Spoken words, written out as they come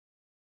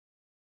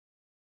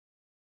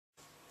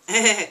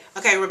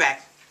Okay, we're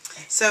back.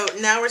 So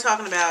now we're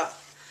talking about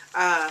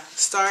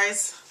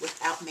stars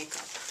without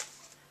makeup.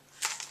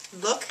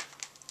 Look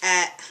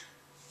at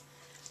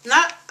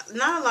not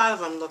a lot of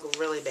them look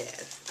really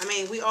bad. I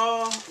mean, we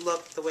all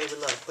look the way we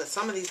look, but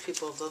some of these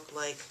people look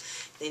like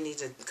they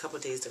need a couple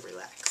of days to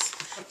relax.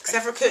 Okay.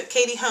 Except for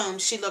Katie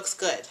Holmes, she looks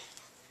good.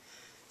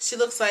 She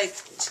looks like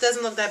she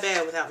doesn't look that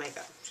bad without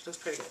makeup. She looks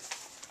pretty good.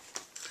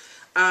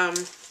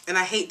 And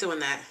I hate doing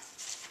that.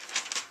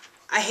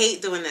 I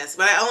hate doing this,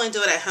 but I only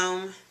do it at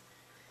home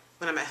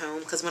when I'm at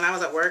home, because when I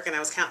was at work and I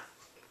was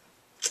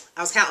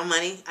counting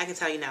money. I can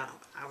tell you now,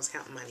 I was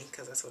counting money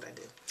because that's what I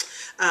do.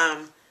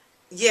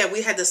 Yeah,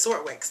 we had the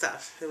sort wick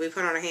stuff that we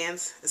put on our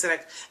hands.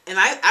 And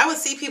I would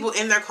see people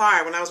in their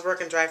car when I was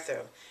working drive-thru.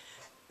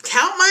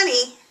 Count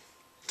money,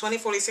 20,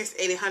 40, 60,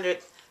 80, 100,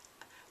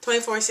 20,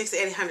 40, 60,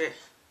 80, 100.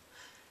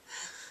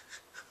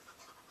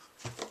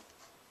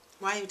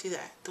 Why do you do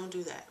that? Don't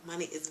do that.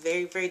 Money is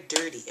very, very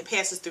dirty. It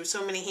passes through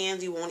so many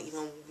hands you won't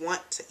even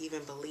want to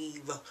even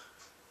believe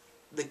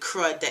the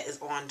crud that is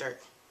on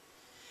dirt.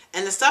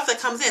 And the stuff that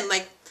comes in,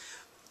 like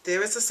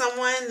there was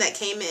someone that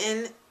came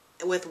in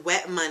with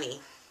wet money.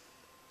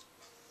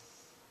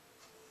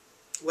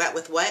 Wet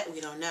with what?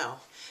 We don't know.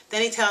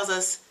 Then he tells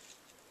us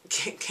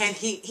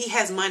he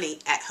has money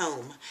at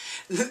home.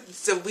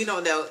 So we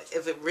don't know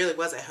if it really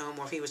was at home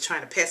or if he was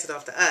trying to pass it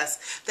off to us.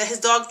 That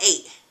his dog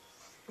ate.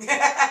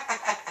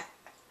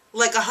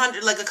 like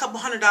a couple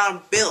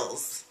 $100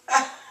 bills.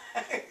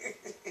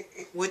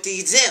 What do?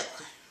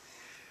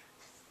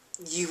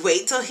 You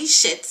wait till he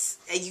shits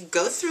and you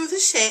go through the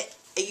shit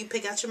and you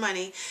pick out your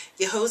money,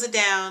 you hose it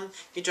down,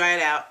 you dry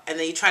it out, and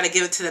then you try to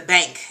give it to the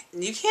bank.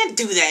 You can't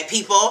do that,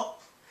 people.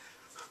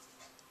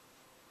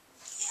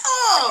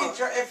 Yo.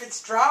 If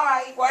it's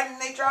dry, why didn't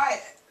they dry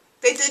it?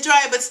 They did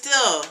dry it, but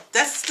still,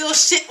 that's still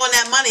shit on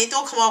that money. It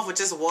don't come off with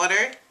just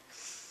water.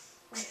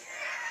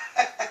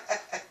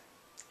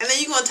 And then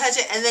you're going to touch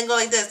it and then go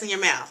like this in your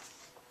mouth.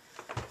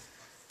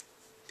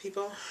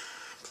 People,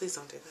 please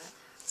don't do that.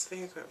 It's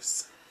very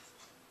gross.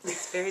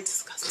 It's very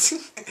disgusting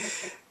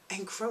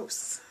and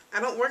gross.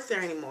 I don't work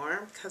there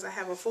anymore because I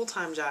have a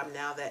full-time job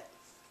now that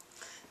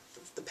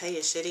the pay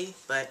is shitty,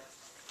 but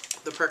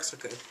the perks are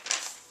good.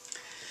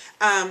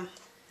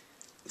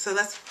 So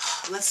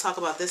let's talk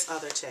about this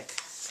other chick.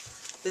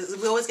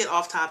 We always get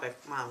off topic,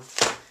 Mom.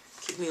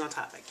 Keep me on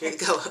topic. You're the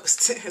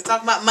co-host. Let's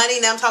talk about money,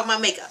 now I'm talking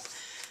about makeup.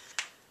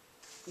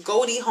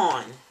 Goldie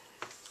Hawn.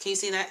 Can you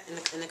see that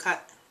in the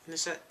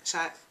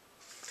shot?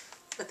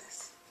 Look at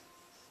this.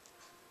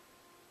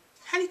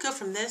 How do you go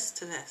from this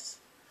to this?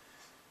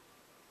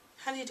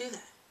 How do you do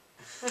that?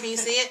 Can you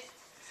see it?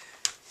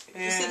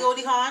 Yeah. You see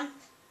Goldie Hawn?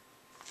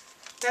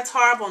 That's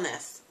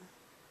horribleness.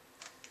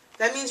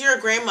 That means you're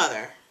a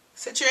grandmother.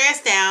 Sit your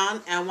ass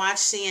down and watch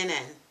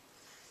CNN.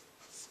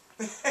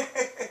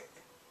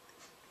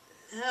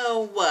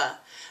 No.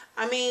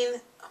 I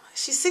mean,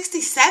 she's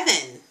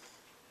 67.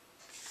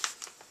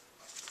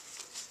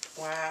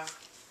 Wow.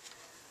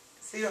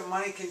 See what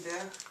money can do?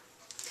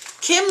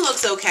 Kim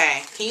looks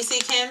okay. Can you see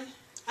Kim?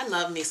 I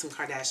love me some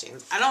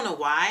Kardashians. I don't know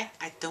why.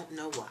 I don't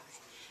know why.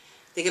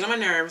 They get on my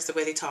nerves the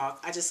way they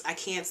talk. I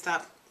can't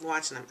stop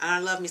watching them. And I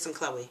love me some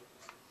Khloe.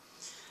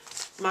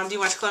 Mom, do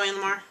you watch Khloe and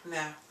Lamar?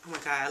 No. Oh my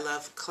God, I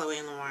love Khloe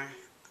and Lamar.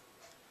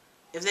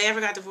 If they ever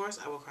got divorced,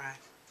 I will cry.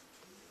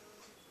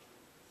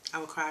 I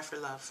will cry for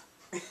love.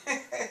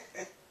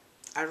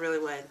 I really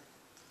would.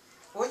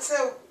 What's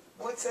so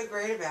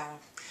great about them?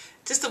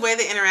 Just the way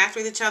they interact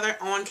with each other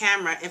on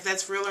camera. If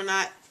that's real or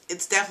not,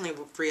 it's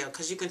definitely real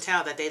because you can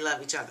tell that they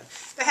love each other.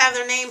 They have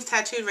their names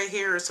tattooed right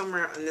here or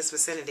somewhere in this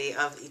vicinity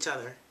of each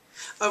other.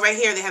 Oh, right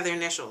here they have their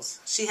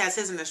initials. She has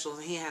his initials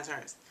and he has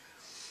hers.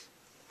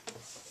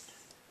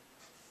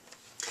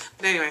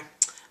 But anyway,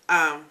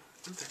 I'm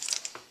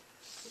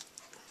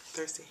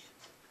thirsty.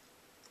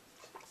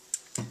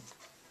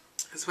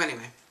 So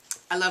anyway,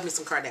 I love me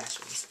some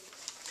Kardashians.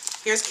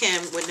 Here's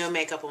Kim with no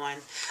makeup on.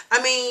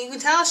 I mean, you can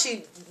tell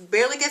she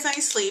barely gets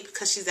any sleep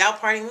because she's out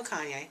partying with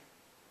Kanye.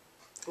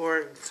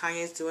 Or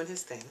Kanye's doing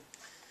his thing.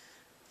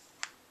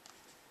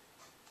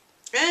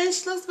 And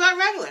she looks about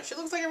regular. She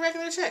looks like a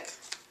regular chick.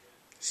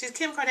 She's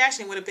Kim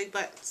Kardashian with a big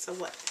butt. So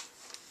what?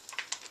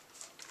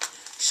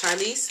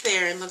 Charlize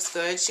Theron looks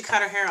good. She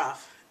cut her hair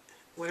off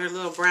with her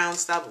little brown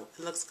stubble.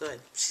 It looks good.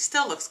 She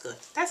still looks good.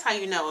 That's how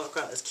you know a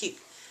girl is cute.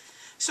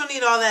 She don't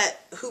need all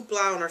that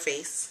hoopla on her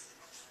face.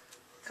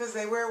 Because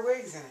they wear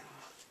wigs in it.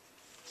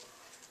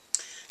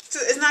 So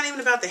it's not even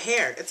about the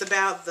hair. It's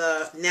about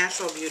the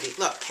natural beauty.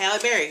 Look, Halle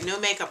Berry, no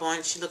makeup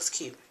on. She looks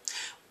cute.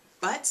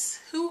 But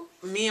who?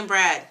 Me and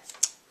Brad.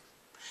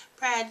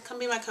 Brad, come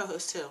be my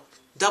co-host too.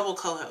 Double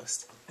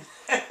co-host.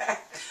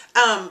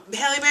 Halle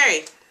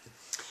Berry.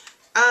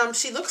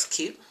 She looks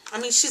cute. I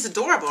mean, she's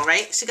adorable,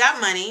 right? She got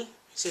money.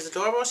 She's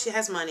adorable. She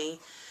has money.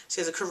 She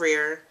has a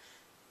career.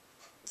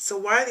 So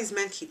why do these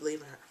men keep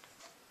leaving her?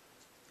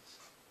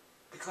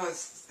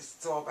 Because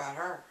it's all about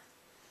her.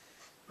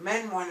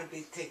 Men want to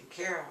be taken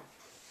care of.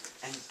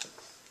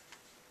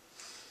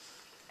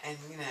 And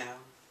you know.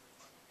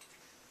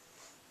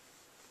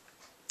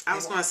 I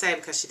was going to say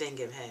because she didn't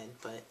give head,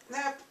 but...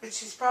 No, but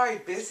she's probably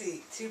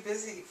busy. Too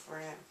busy for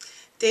him.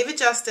 David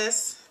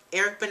Justice,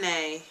 Eric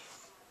Benet,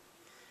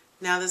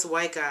 now this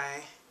white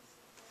guy.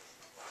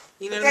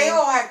 You know but what I they mean?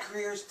 all had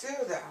careers too,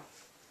 though.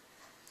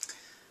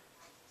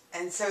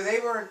 And so they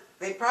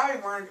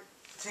probably weren't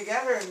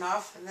together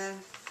enough, and then...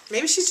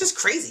 Maybe she's just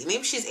crazy.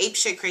 Maybe she's ape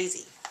shit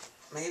crazy.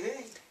 Maybe.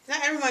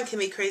 Not everyone can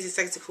be crazy,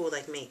 sexy, cool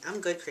like me. I'm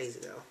good crazy,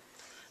 though.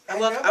 I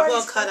And will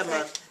cut nobody's a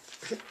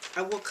mug.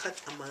 I will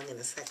cut a mug in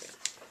a second.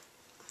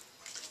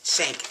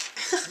 Shank.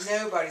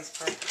 Nobody's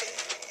perfect.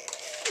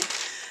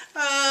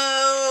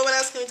 Oh, what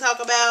else can we talk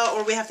about?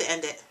 Or we have to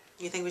end it.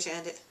 You think we should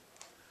end it?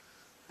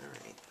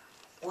 Alright.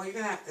 Well, you're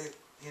going to have to,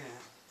 you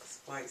know,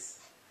 splice.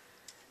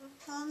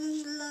 As long as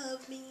you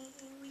love me,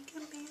 we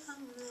can be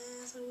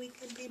homeless or we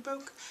can be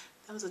broke.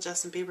 That was a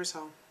Justin Bieber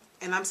song.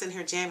 And I'm sitting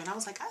here jamming. I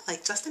was like, I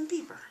like Justin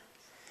Bieber.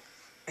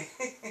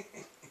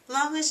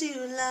 Long as you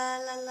la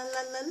la la la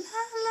la la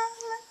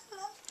la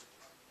la.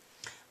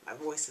 My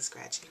voice is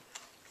scratchy.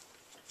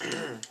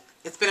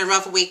 It's been a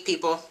rough week,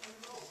 people.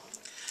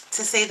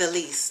 To say the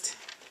least.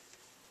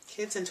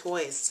 Kids and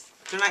toys.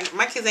 They're not,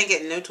 my kids ain't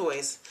getting no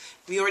toys.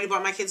 If you already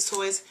bought my kids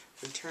toys,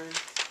 return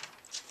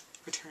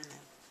them.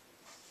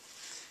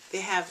 They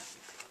have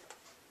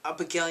a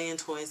bagillion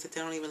toys that they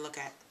don't even look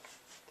at.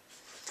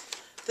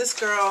 This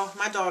girl,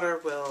 my daughter,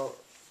 will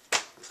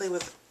play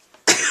with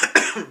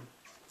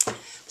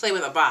play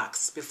with a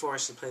box before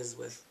she plays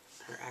with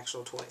her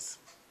actual toys.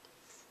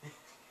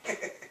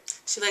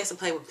 She likes to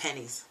play with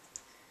pennies.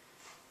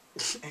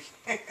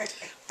 I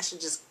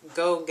should just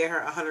go get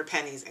her 100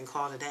 pennies and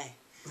call it a day.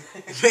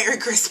 Merry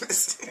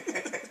Christmas.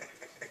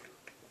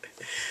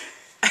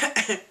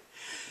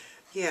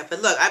 Yeah,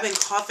 but look, I've been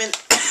coughing,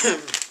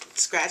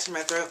 scratching my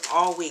throat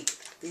all week.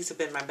 These have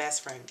been my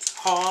best friends.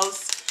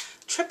 Halls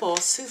Triple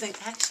Soothing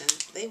Action.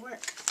 They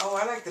work. Oh,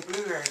 I like the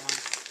blueberry one.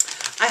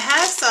 I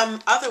have some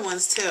other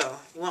ones too.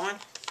 You want one?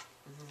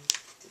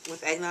 Mm-hmm.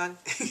 With eggnog?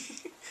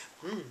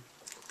 Mm.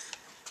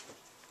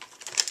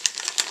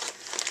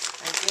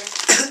 Thank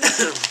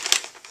you.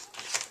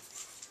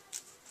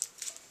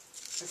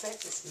 Is that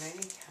just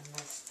me?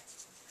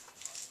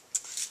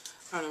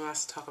 I don't know what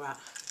else to talk about.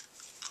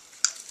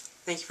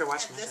 Thank you for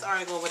watching this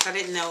article, which I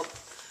didn't know.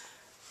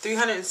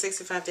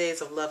 365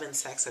 days of love and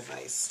sex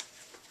advice.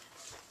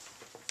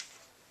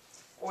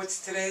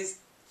 What's today's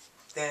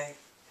day?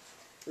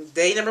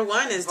 Day number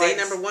 1 is day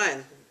Advice. number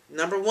 1.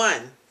 Number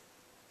 1.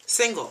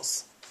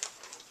 Singles.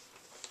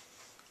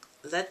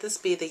 Let this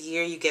be the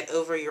year you get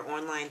over your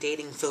online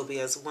dating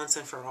phobias once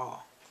and for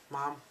all.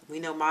 Mom, we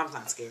know Mom's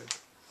not scared.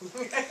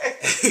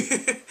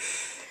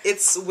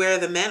 It's where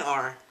the men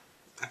are,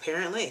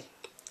 apparently.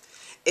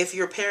 If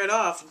you're paired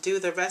off, do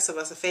the rest of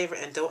us a favor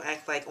and don't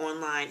act like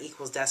online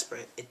equals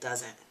desperate. It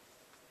doesn't.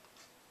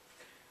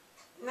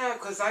 No,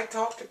 because I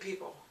talk to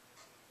people.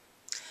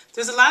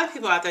 There's a lot of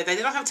people out there that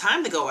they don't have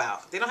time to go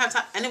out. They don't have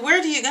time. And then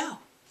where do you go?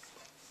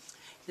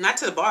 Not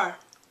to the bar.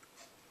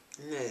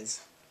 Liz.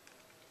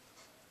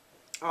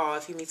 Oh,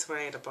 if you meet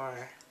somebody at a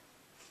bar,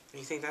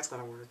 you think that's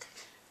going to work?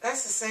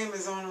 That's the same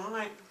as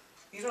online.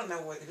 You don't know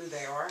who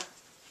they are.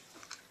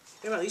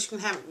 Yeah, well, at least you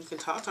can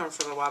talk to them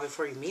for a while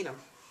before you meet them.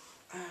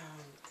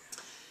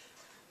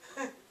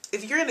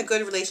 If you're in a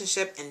good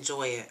relationship,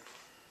 enjoy it.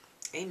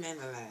 Amen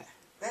to that.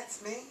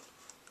 That's me.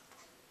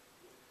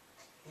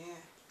 Yeah.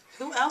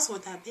 Who else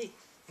would that be?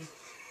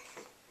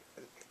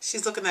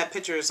 She's looking at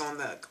pictures on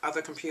the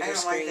other computer I don't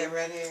screen. like that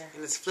red hair.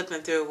 And it's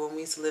flipping through when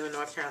we used to live in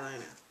North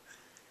Carolina.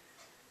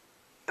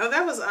 Oh,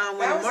 that was That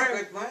was Martin. a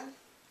good one.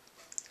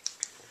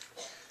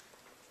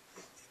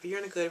 If you're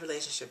in a good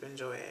relationship,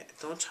 enjoy it.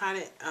 Don't try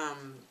to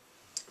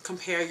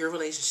compare your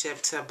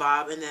relationship to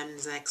Bob and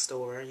them's next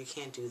door. You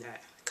can't do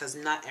that. Because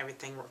not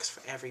everything works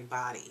for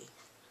everybody.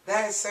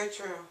 That is so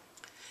true.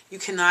 You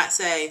cannot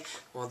say,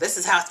 well, this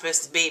is how it's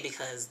supposed to be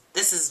because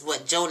this is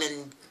what Joan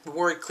and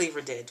Ward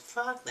Cleaver did.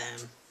 Fuck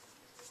them.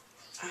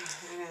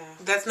 Yeah.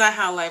 That's not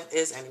how life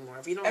is anymore.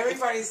 If you don't,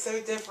 Everybody's so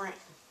different.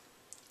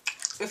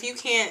 if you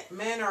can't,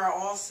 Men are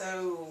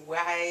also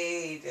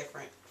way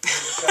different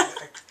from each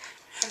other.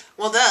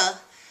 well, duh,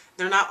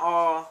 they're not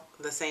all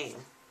the same.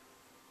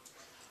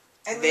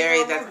 And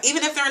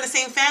Even if they're in the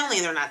same family,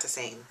 they're not the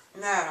same.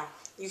 No.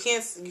 You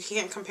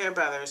can't compare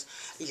brothers.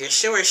 You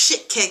sure as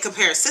shit can't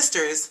compare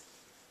sisters.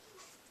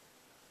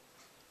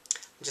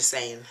 I'm just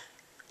saying.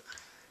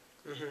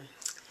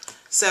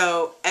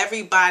 So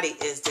everybody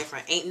is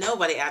different. Ain't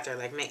nobody out there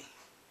like me.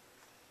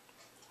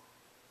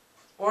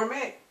 Or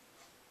me.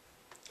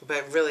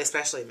 But really,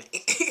 especially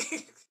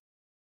me.